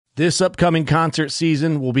This upcoming concert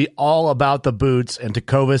season will be all about the boots, and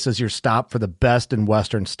Tecovas is your stop for the best in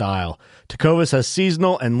Western style. Tecovas has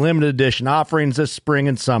seasonal and limited edition offerings this spring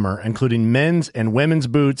and summer, including men's and women's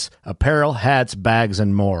boots, apparel, hats, bags,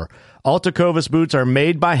 and more. All Tecovas boots are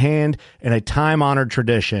made by hand in a time-honored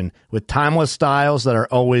tradition with timeless styles that are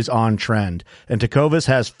always on trend. And Tecovas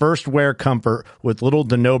has first wear comfort with little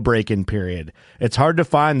to no break-in period. It's hard to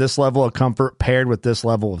find this level of comfort paired with this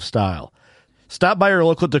level of style. Stop by your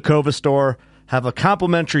local Tecovas store, have a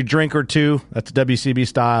complimentary drink or two, that's WCB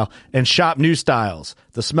style, and shop new styles.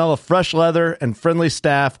 The smell of fresh leather and friendly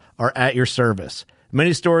staff are at your service.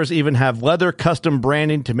 Many stores even have leather custom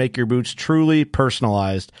branding to make your boots truly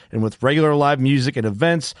personalized. And with regular live music and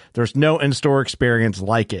events, there's no in-store experience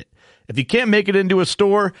like it. If you can't make it into a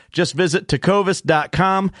store, just visit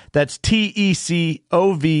tecovas.com. That's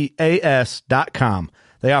TECOVAS.com.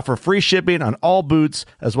 They offer free shipping on all boots,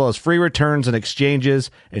 as well as free returns and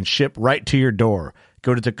exchanges, and ship right to your door.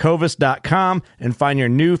 Go to tecovas.com and find your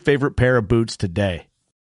new favorite pair of boots today.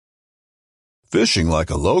 Fishing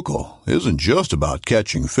like a local isn't just about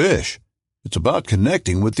catching fish. It's about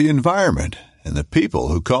connecting with the environment and the people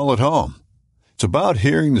who call it home. It's about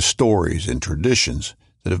hearing the stories and traditions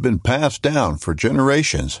that have been passed down for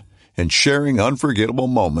generations and sharing unforgettable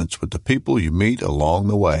moments with the people you meet along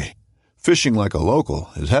the way. Fishing like a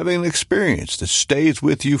local is having an experience that stays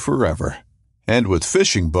with you forever. And with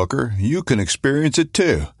Fishing Booker, you can experience it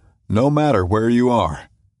too, no matter where you are.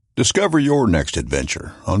 Discover your next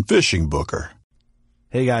adventure on Fishing Booker.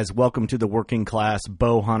 Hey guys, welcome to the Working Class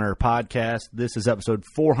Bow Hunter podcast. This is episode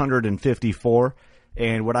 454,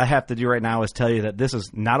 and what I have to do right now is tell you that this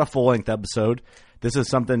is not a full-length episode. This is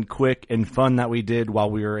something quick and fun that we did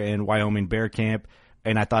while we were in Wyoming Bear Camp,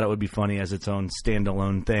 and I thought it would be funny as its own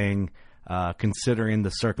standalone thing, considering the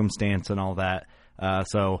circumstance and all that.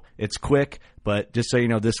 So it's quick, but just so you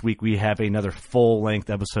know, this week we have another full-length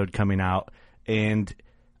episode coming out, and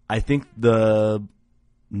I think the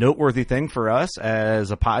noteworthy thing for us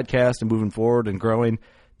as a podcast and moving forward and growing,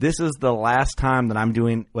 this is the last time that I'm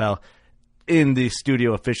doing, well, in the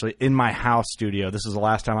studio officially, in my house studio. This is the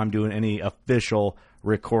last time I'm doing any official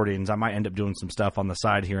recordings. I might end up doing some stuff on the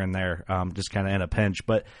side here and there, just kind of in a pinch.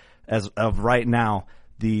 But as of right now,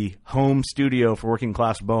 the home studio for Working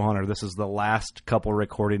Class Bow Hunter, this is the last couple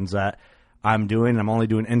recordings that I'm doing. I'm only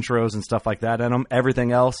doing intros and stuff like that in them.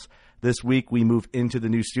 Everything else, this week we move into the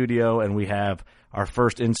new studio and we have our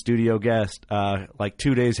first in-studio guest like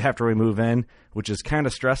 2 days after we move in, which is kind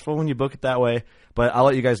of stressful when you book it that way. But I'll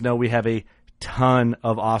let you guys know we have a ton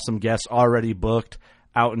of awesome guests already booked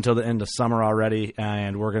out until the end of summer already,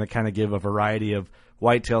 and we're going to kind of give a variety of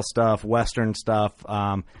whitetail stuff, Western stuff,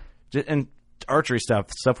 and archery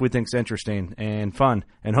stuff we think is interesting and fun,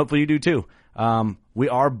 and hopefully you do too. We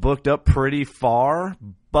are booked up pretty far,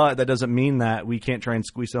 but that doesn't mean that we can't try and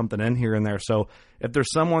squeeze something in here and there. So if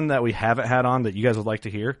there's someone that we haven't had on that you guys would like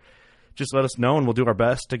to hear, just let us know and we'll do our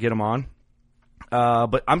best to get them on.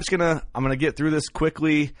 But I'm gonna get through this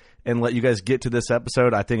quickly and let you guys get to this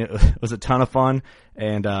episode. I think it was a ton of fun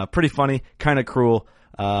and pretty funny, kind of cruel.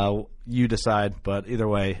 You decide, but either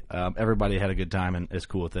way, everybody had a good time and is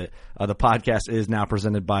cool with it. The podcast is now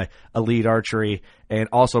presented by Elite Archery and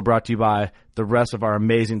also brought to you by the rest of our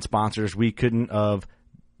amazing sponsors. We couldn't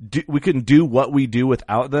do what we do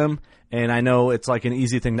without them. And I know it's like an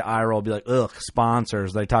easy thing to eye roll, be like, ugh,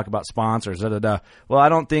 sponsors. They talk about sponsors, da da da. Well, I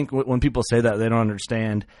don't think when people say that, they don't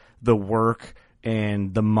understand the work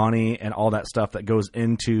and the money and all that stuff that goes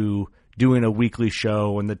into doing a weekly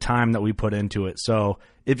show and the time that we put into it. So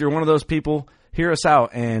if you're one of those people, hear us out.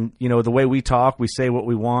 And, you know, the way we talk, we say what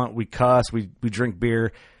we want, we cuss, we drink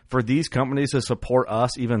beer. For these companies to support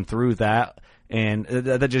us even through that, and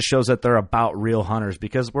that just shows that they're about real hunters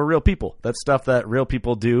because we're real people. That's stuff that real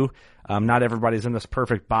people do. Not everybody's in this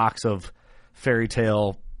perfect box of fairy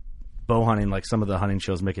tale bow hunting like some of the hunting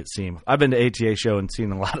shows make it seem. I've been to ATA show and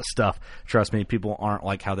seen a lot of stuff. Trust me, people aren't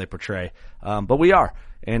like how they portray. But we are.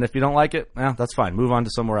 And if you don't like it, that's fine. Move on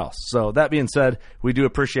to somewhere else. So that being said, we do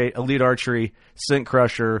appreciate Elite Archery, Scent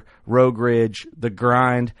Crusher, Rogue Ridge, The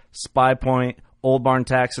Grind, Spy Point, Old Barn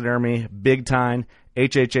Taxidermy, Big Time,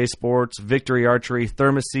 HHA Sports, Victory Archery,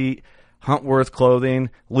 Thermoset, Huntworth Clothing,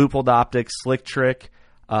 Loophole Optics, Slick Trick,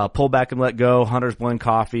 Pull Back and Let Go, Hunter's Blend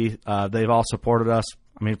Coffee. They've all supported us,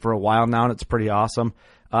 for a while now, and it's pretty awesome.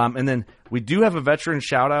 And then we do have a veteran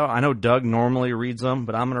shout-out. I know Doug normally reads them,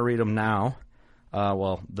 but I'm going to read them now.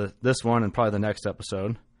 This one and probably the next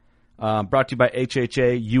episode. Brought to you by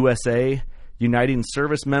HHA USA, uniting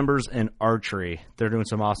service members in archery. They're doing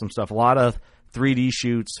some awesome stuff. A lot of 3D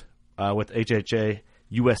shoots with HHA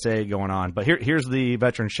USA going on. But here's the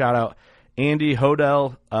veteran shout-out. Andy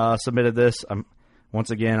Hodel submitted this. Once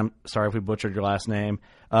again, I'm sorry if we butchered your last name.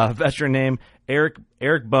 Veteran name, Eric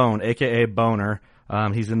Bone, a.k.a. Boner.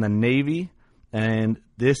 He's in the Navy, and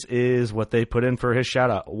this is what they put in for his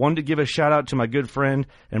shout-out. Wanted to give a shout-out to my good friend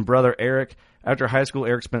and brother, Eric. After high school,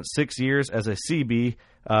 Eric spent 6 years as a CB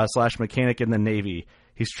 / mechanic in the Navy.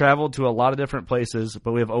 He's traveled to a lot of different places,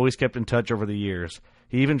 but we have always kept in touch over the years.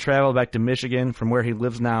 He even traveled back to Michigan from where he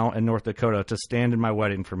lives now in North Dakota to stand in my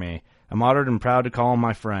wedding for me. I'm honored and proud to call him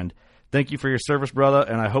my friend. Thank you for your service, brother,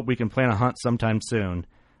 and I hope we can plan a hunt sometime soon.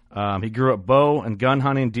 He grew up bow and gun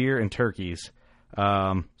hunting deer and turkeys.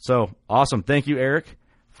 So awesome. Thank you, Eric,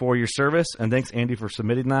 for your service, and thanks, Andy, for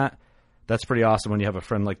submitting that. That's pretty awesome when you have a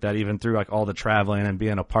friend like that, even through like all the traveling and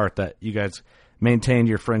being apart, that you guys maintained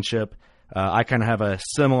your friendship. I kind of have a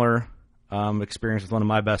similar experience with one of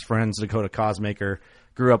my best friends, Dakota Cosmaker.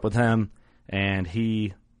 Grew up with him, and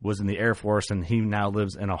he was in the Air Force, and he now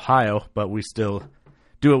lives in Ohio, but we still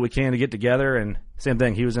do what we can to get together. And same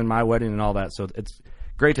thing, he was in my wedding and all that. So it's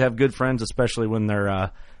great to have good friends, especially when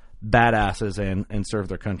they're badasses and serve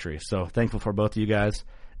their country. So thankful for both of you guys.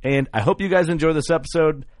 And I hope you guys enjoy this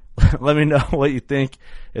episode. Let me know what you think.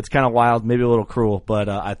 It's kind of wild, maybe a little cruel, but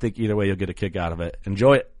I think either way you'll get a kick out of it.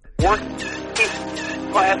 Enjoy it.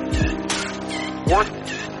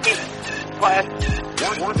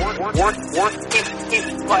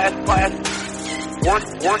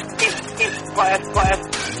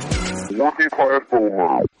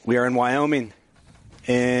 We are in Wyoming,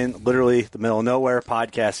 in literally the middle of nowhere,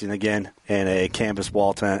 podcasting again in a canvas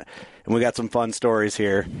wall tent, and we got some fun stories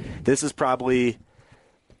here. This is probably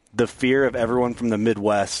the fear of everyone from the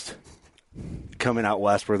Midwest coming out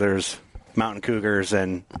west, where there's mountain cougars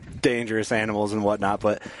and dangerous animals and whatnot.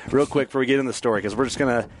 But real quick before we get in the story, because we're just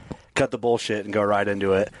going to cut the bullshit and go right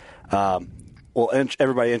into it.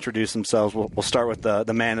 Everybody introduce themselves. We'll start with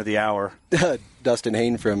the man of the hour. Dustin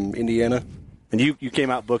Hain from Indiana. And you came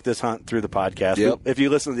out, booked this hunt through the podcast. Yep. If you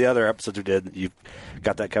listen to the other episodes we did, you've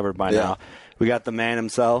got that covered by now. We got the man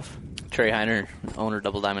himself. Trey Heiner, owner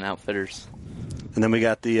Double Diamond Outfitters. And then we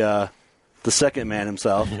got the second man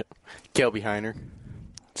himself. Kelby Heiner.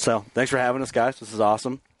 So thanks for having us, guys. This is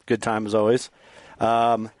awesome. Good time as always.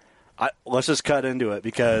 Let's just cut into it,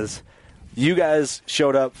 because you guys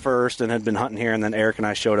showed up first and had been hunting here, and then Eric and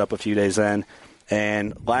I showed up a few days in.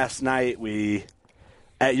 And last night we,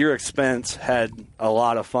 at your expense, had a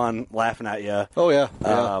lot of fun laughing at you. Oh, yeah.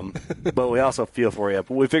 But we also feel for you.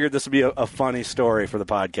 But we figured this would be a funny story for the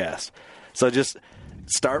podcast. So just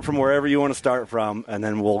start from wherever you want to start from, and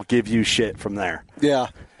then we'll give you shit from there. Yeah.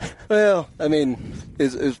 Well, I mean,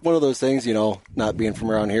 it's one of those things, you know, not being from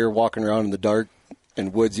around here, walking around in the dark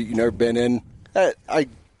and woods that you've never been in. I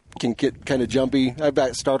can get kind of jumpy. I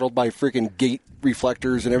got startled by freaking gate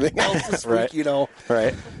reflectors and everything else this Right. week, you know.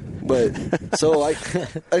 Right. But so I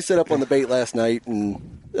set up on the bait last night,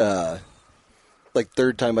 and like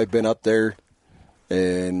third time I've been up there,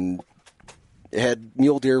 and had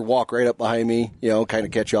mule deer walk right up behind me, you know, kind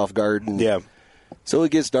of catch you off guard. And Yeah. so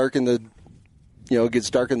it gets dark in the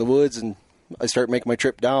woods, and I start making my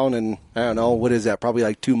trip down, and I don't know, what is that? Probably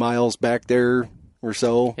like 2 miles back there or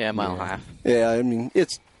so. Yeah, a mile and a half. Yeah, I mean,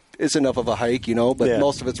 it's enough of a hike, you know, but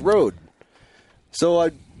most of it's road. So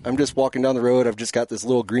I'm just walking down the road. I've just got this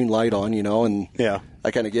little green light on, you know, and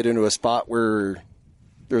I kind of get into a spot where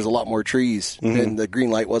there's a lot more trees, and the green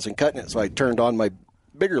light wasn't cutting it, so I turned on my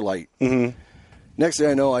bigger light. Mm-hmm. Next thing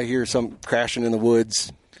I know, I hear some crashing in the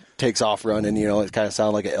woods, takes off running, you know, it kind of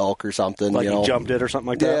sounded like an elk or something. Like you know. you jumped it or something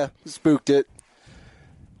like that? Yeah, spooked it.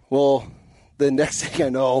 Well, the next thing I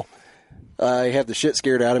know, I have the shit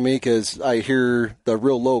scared out of me because I hear the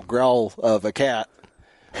real low growl of a cat.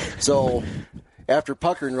 So after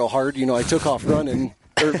puckering real hard, you know, I took off running.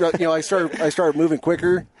 Or, you know, I started moving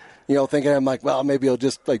quicker, you know, thinking I'm like, well, maybe I'll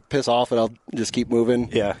just like piss off and I'll just keep moving.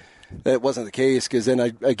 Yeah. That wasn't the case, because then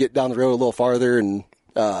I get down the road a little farther, and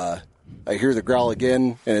I hear the growl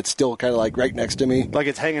again, and it's still kind of like right next to me. Like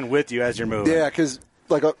it's hanging with you as you're moving. Yeah, because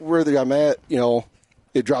like where I'm at, you know,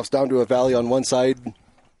 it drops down to a valley on one side,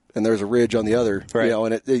 and there's a ridge on the other. Right. You know,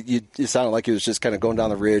 and it sounded like it was just kind of going down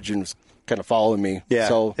the ridge and was kind of following me. Yeah.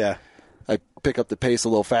 So yeah. I pick up the pace a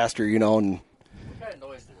little faster, you know, and What kind of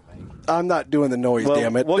noise did it make? I'm not doing the noise, Well,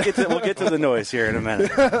 damn it. We'll get to the noise here in a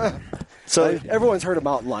minute. So everyone's heard a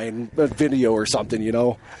mountain lion video or something, you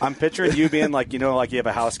know. I'm picturing you being like, you know, like you have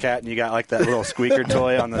a house cat and you got like that little squeaker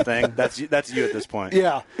toy on the thing. That's you at this point.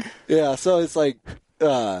 Yeah. So it's like,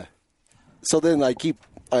 so then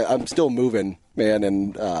I'm still moving, man,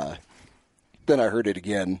 and then I heard it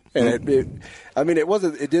again, and it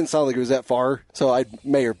didn't sound like it was that far, so I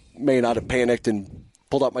may or may not have panicked and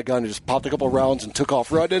pulled out my gun and just popped a couple rounds and took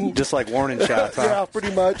off running. Just like warning shots, huh? Yeah,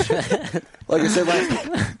 pretty much. Like I said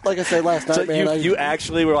last night, so man. You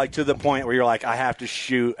actually were like to the point where you're like, I have to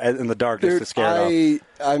shoot in the darkness to scare it off.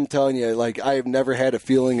 I'm telling you, like, I've never had a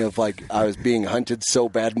feeling of like I was being hunted so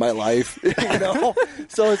bad in my life, you know.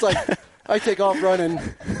 So it's like I take off running.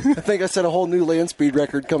 I think I set a whole new land speed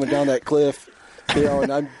record coming down that cliff, you know.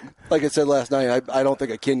 And I'm like I said last night, I don't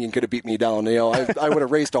think a Kenyan could have beat me down. You know, I would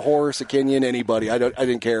have raced a horse, a Kenyan, anybody. I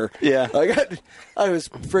didn't care. Yeah. I was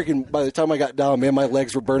freaking. By the time I got down, man, my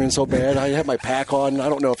legs were burning so bad. I had my pack on. I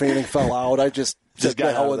don't know if anything fell out. I just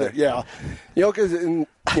got out with it. Yeah. You know, because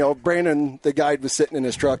Brandon, the guide, was sitting in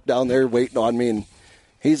his truck down there waiting on me, and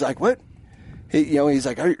he's like, "What?" He's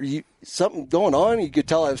like, "Are you something going on?" You could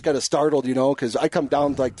tell I was kind of startled, you know, because I come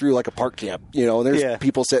down like through like a park camp, you know, and there's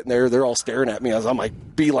people sitting there. They're all staring at me as I'm like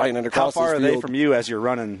beelining across. How far this are field. they from you as you're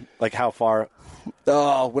running? Like how far?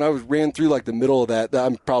 When I ran through like the middle of that,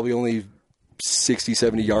 I'm probably only 60,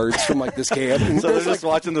 70 yards from like this camp. And so they're just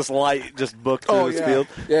watching this light just book through this field.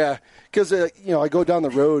 Yeah, because I go down the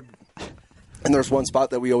road, and there's one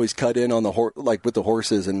spot that we always cut in on the like with the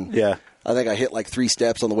horses, and I think I hit like 3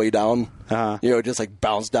 steps on the way down. You know, just like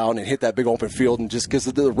bounced down and hit that big open field, and just because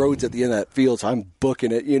the road's at the end of that field, so I'm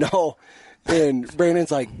booking it, you know. And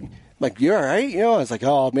Brandon's like, "You all right?" You know, I was like,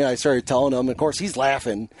 "Oh man," I started telling him. Of course, he's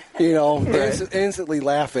laughing, you know, instantly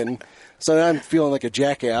laughing. So I'm feeling like a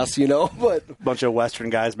jackass, you know. But bunch of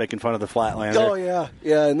Western guys making fun of the Flatlander. Oh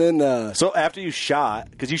yeah, and then so after you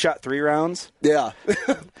shot, because you shot 3 rounds. Yeah,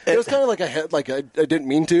 it was kind of like I didn't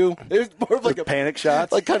mean to. It was more of like a panic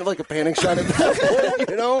shot, like kind of like a panic shot at that point,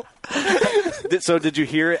 you know. So did you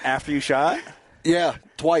hear it after you shot? Yeah,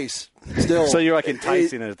 twice. Still. So you're like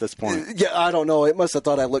enticing it at this point. Yeah, I don't know. It must have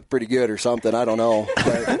thought I looked pretty good or something. I don't know.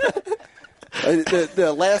 But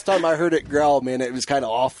the last time I heard it growl, man, it was kind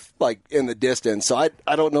of off, like in the distance. So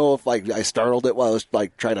I don't know if like I startled it while I was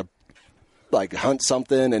like trying to like hunt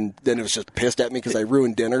something, and then it was just pissed at me because I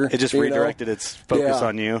ruined dinner. It just redirected its focus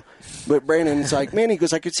on you. But Brandon's like, "Man," he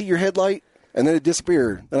goes, "I could see your headlight." And then it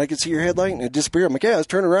disappeared. And I could see your headlight, and it disappeared. I'm like, "Yeah, let's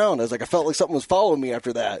turn around." I was like, I felt like something was following me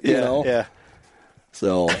after that, you know? Yeah.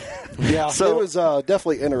 So, yeah, it was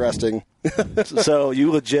definitely interesting. So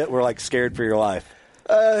you legit were, like, scared for your life?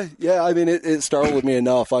 Yeah, I mean, it startled me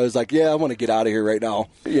enough. I was like, yeah, I want to get out of here right now.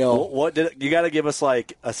 You know? You got to give us,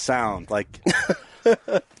 like, a sound. Like,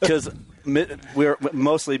 because we're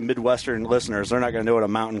mostly Midwestern listeners. They're not going to know what a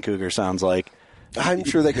mountain cougar sounds like. I'm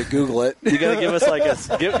sure they could Google it. You got to give us like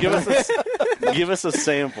give us a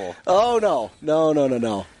sample. Oh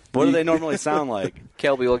no. What do they normally sound like?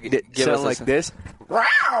 Kelby will give us like this.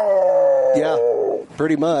 Yeah,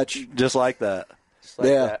 pretty much. Just like that.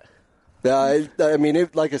 That. Yeah, I mean,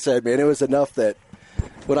 like I said, man, it was enough that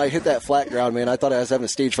when I hit that flat ground, man, I thought I was having a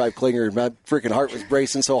stage 5 clinger. My freaking heart was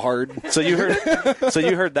bracing so hard. So you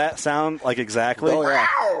heard that sound like exactly? Oh yeah,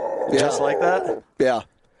 just like that. Yeah.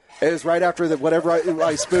 It was right after whatever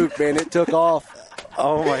I spooked, man. It took off.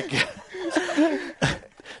 Oh, my God.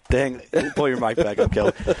 Dang. Pull your mic back up,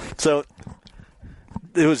 Kelly. So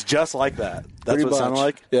it was just like that. That's what it sounded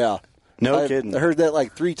like? Yeah. No kidding. I heard that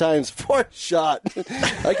like 3 times before I shot.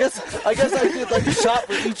 I guess I did like a shot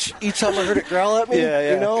for each time I heard it growl at me.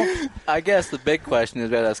 Yeah. You know? I guess the big question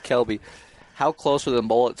is about us, Kelby. How close are the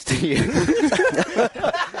bullets to you?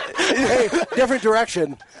 Hey, different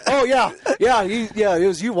direction. Oh, yeah. Yeah, it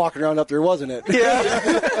was you walking around up there, wasn't it? Yeah.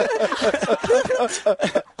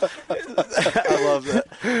 I love that.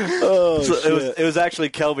 Oh, so shit. It was actually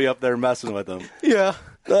Kelby up there messing with him. Yeah.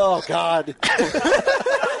 Oh, God.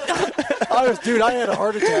 I had a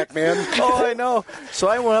heart attack, man. Oh, I know. So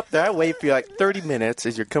I went up there. I waited for like 30 minutes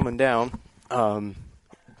as you're coming down.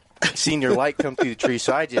 Seen your light come through the tree,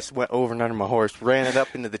 so I just went over and under my horse, ran it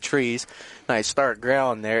up into the trees, and I started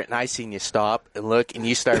growling there, and I seen you stop and look, and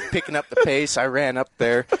you started picking up the pace. I ran up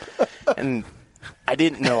there, and I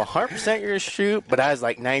didn't know 100% you were going to shoot, but I was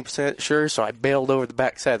like 90% sure, so I bailed over the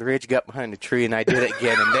backside of the ridge, got behind the tree, and I did it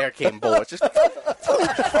again, and there came bullets. Just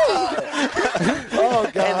oh,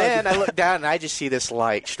 God. And then I looked down, and I just see this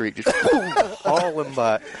light streak just hauling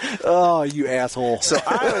butt. Oh, you asshole. So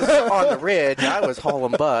I was on the ridge. I was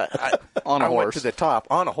hauling butt. I went to the top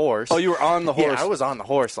on a horse. Oh, you were on the horse? Yeah, I was on the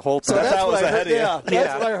horse the whole time. So that's what I heard. Yeah,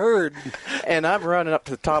 that's what I heard. And I'm running up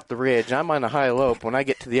to the top of the ridge. I'm on a high lope. When I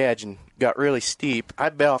get to the edge and got really steep. I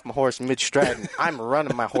bail off my horse mid-stride, and I'm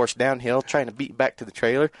running my horse downhill, trying to beat back to the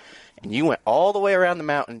trailer. And you went all the way around the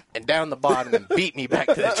mountain and down the bottom and beat me back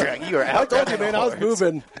to the track. You were out. I told you, man, I was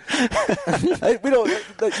moving. We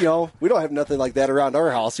don't have nothing like that around our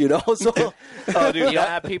house, So, oh, dude, you don't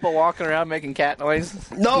have people walking around making cat noise?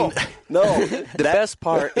 No. The best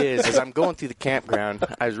part is I'm going through the campground.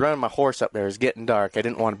 I was running my horse up there. It was getting dark. I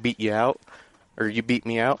didn't want to beat you out, or you beat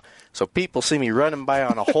me out. So people see me running by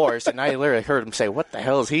on a horse, and I literally heard them say, "What the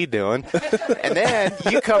hell is he doing?" And then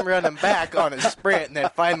you come running back on a sprint, and then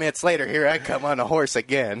 5 minutes later, here I come on a horse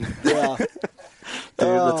again. Yeah. Dude,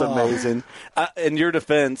 that's amazing. In your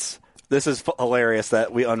defense, this is hilarious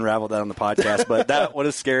that we unraveled that on the podcast, but that would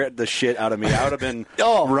have scared the shit out of me. I would have been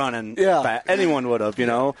running fast. Anyone would have,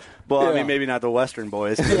 Well, I mean, maybe not the Western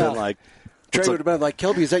boys. But Trey would have been like,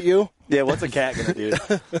 Kelby, is that you? Yeah, what's a cat going to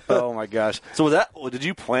do? Oh, my gosh. So did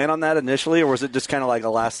you plan on that initially, or was it just kind of like a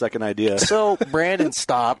last-second idea? So Brandon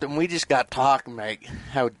stopped, and we just got talking, like,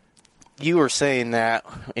 how you were saying that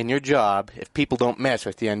in your job, if people don't mess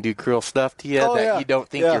with you and do cruel stuff to you, you don't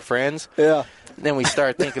think you're friends. Yeah. And then we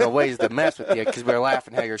started thinking of ways to mess with you because we were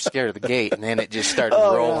laughing how you're scared of the gate, and then it just started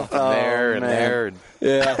rolling from there and there. And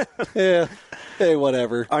Yeah. Hey,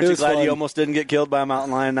 whatever. Aren't you glad you almost didn't get killed by a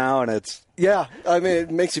mountain lion now? And it's I mean, it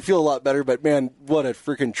makes you feel a lot better, but man, what a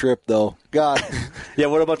freaking trip, though. God. Yeah,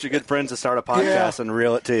 what a bunch of good friends to start a podcast and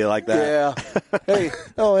reel it to you like that. Yeah.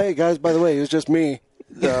 Hey, guys, by the way, it was just me.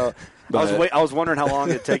 I was wondering how long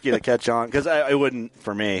it'd take you to catch on, because it wouldn't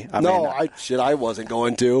for me. I wasn't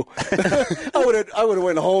going to. I would have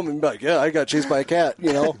went home and be like, I got chased by a cat,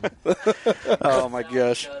 Oh, my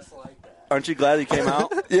gosh. Aren't you glad he came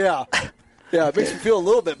out? Yeah. Yeah, it makes me feel a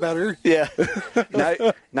little bit better. Yeah.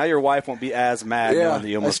 Now your wife won't be as mad knowing that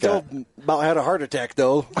you almost got. About had a heart attack,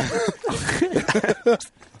 though.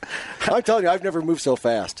 I'm telling you, I've never moved so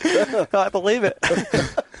fast. I believe it.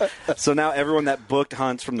 So now everyone that booked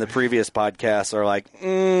hunts from the previous podcasts are like,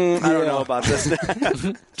 I don't know about this.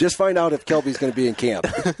 Just find out if Kelby's going to be in camp.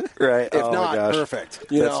 Right. If not, perfect.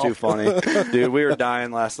 That's too funny. Dude, we were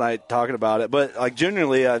dying last night talking about it. But,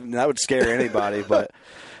 genuinely, that would scare anybody. But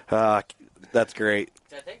that's great.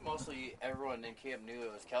 I think mostly everyone in camp knew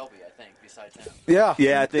it was Kelby, besides him. Yeah.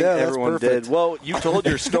 Yeah, I think everyone did. Well, you told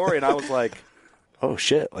your story, and I was like, oh,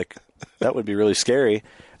 shit, that would be really scary.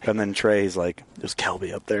 And then Trey's like, there's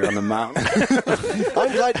Kelby up there on the mountain.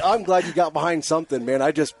 I'm glad you got behind something, man.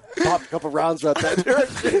 I just popped a couple rounds at that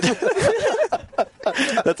direction.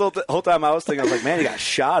 That's the whole time I was thinking, I was like, man, he got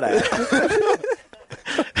shot at.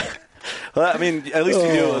 Well, I mean, at least you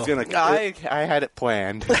knew it was going to... I had it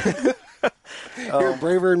planned. You're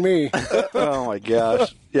braver than me. Oh, my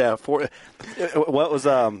gosh. Yeah. What was...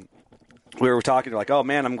 We were talking, like, oh,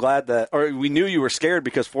 man, I'm glad that... Or we knew you were scared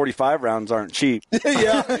because 45 rounds aren't cheap.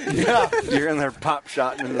 Yeah. You're in there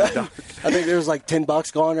pop-shotting in the dark. I think there was like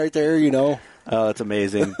 $10 gone right there, Oh, that's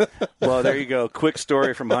amazing. Well, there you go. Quick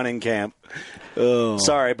story from hunting camp. Oh.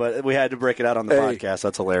 Sorry, but we had to break it out on the podcast.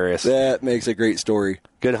 That's hilarious. That makes a great story.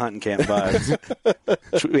 Good hunting camp vibes.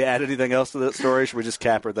 Should we add anything else to that story? Should we just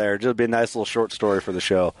cap it there? Just be a nice little short story for the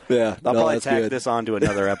show. Yeah. I'll probably tack this on to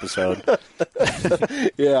another episode.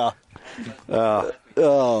 Yeah.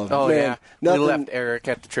 Oh, man. Yeah. We left Eric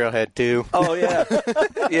at the trailhead, too. Oh, yeah.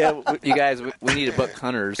 Yeah. You guys, we need to book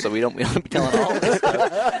hunters, so we don't be telling all this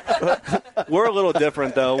stuff. We're a little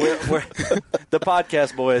different, though. We're the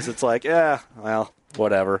podcast boys. It's like, well,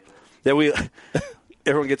 whatever. Then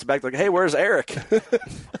everyone gets back like, hey, where's Eric?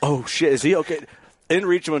 Oh, shit, is he okay? Didn't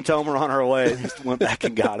reach him and tell him we're on our way. Just went back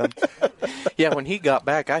and got him. Yeah, when he got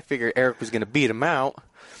back, I figured Eric was going to beat him out.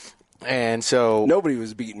 And so... Nobody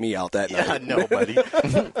was beating me out that night. Yeah, nobody.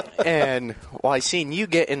 And, I seen you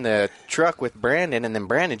get in the truck with Brandon, and then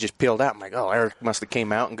Brandon just peeled out. I'm like, Eric must have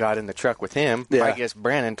came out and got in the truck with him. Yeah. I guess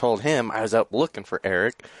Brandon told him I was up looking for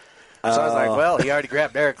Eric. So I was like, well, he already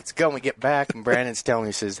grabbed Eric. Let's go. And we get back, and Brandon's telling me,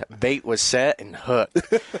 he says, bait was set and hooked.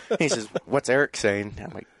 He says, what's Eric saying? I'm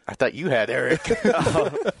like, I thought you had Eric.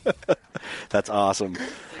 That's awesome. So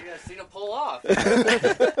you guys seen him pull off.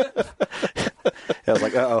 I was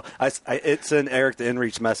like, uh-oh. It sent Eric the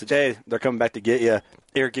InReach message. Hey, they're coming back to get you.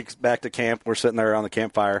 Eric gets back to camp. We're sitting there around the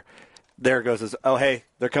campfire. There goes his, oh, hey,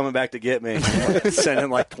 they're coming back to get me. Sent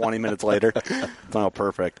him 20 minutes later. Oh,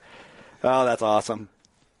 perfect. Oh, that's awesome.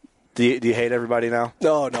 Do you hate everybody now?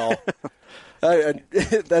 No.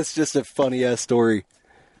 That's just a funny-ass story.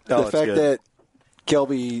 Oh, the fact that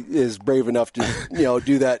Kelby is brave enough to,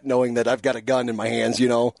 do that knowing that I've got a gun in my hands,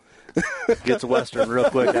 Gets Western real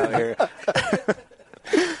quick out here.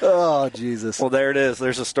 Oh, Jesus. Well, there it is.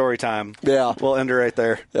 There's a story time. Yeah. We'll end it right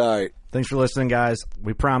there. All right. Thanks for listening, guys.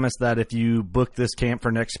 We promise that if you book this camp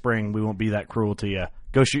for next spring, we won't be that cruel to you.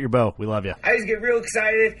 Go shoot your bow. We love you. I just get real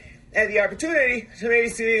excited at the opportunity to maybe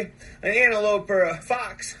see an antelope or a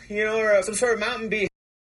fox, or some sort of mountain beast.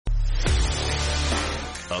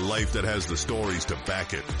 A life that has the stories to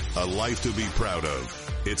back it. A life to be proud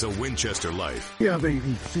of. It's a Winchester life. Yeah,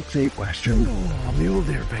 baby. 6'8" Western. Oh, mule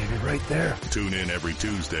deer, baby, right there. Tune in every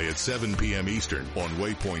Tuesday at 7 p.m. Eastern on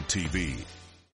Waypoint TV.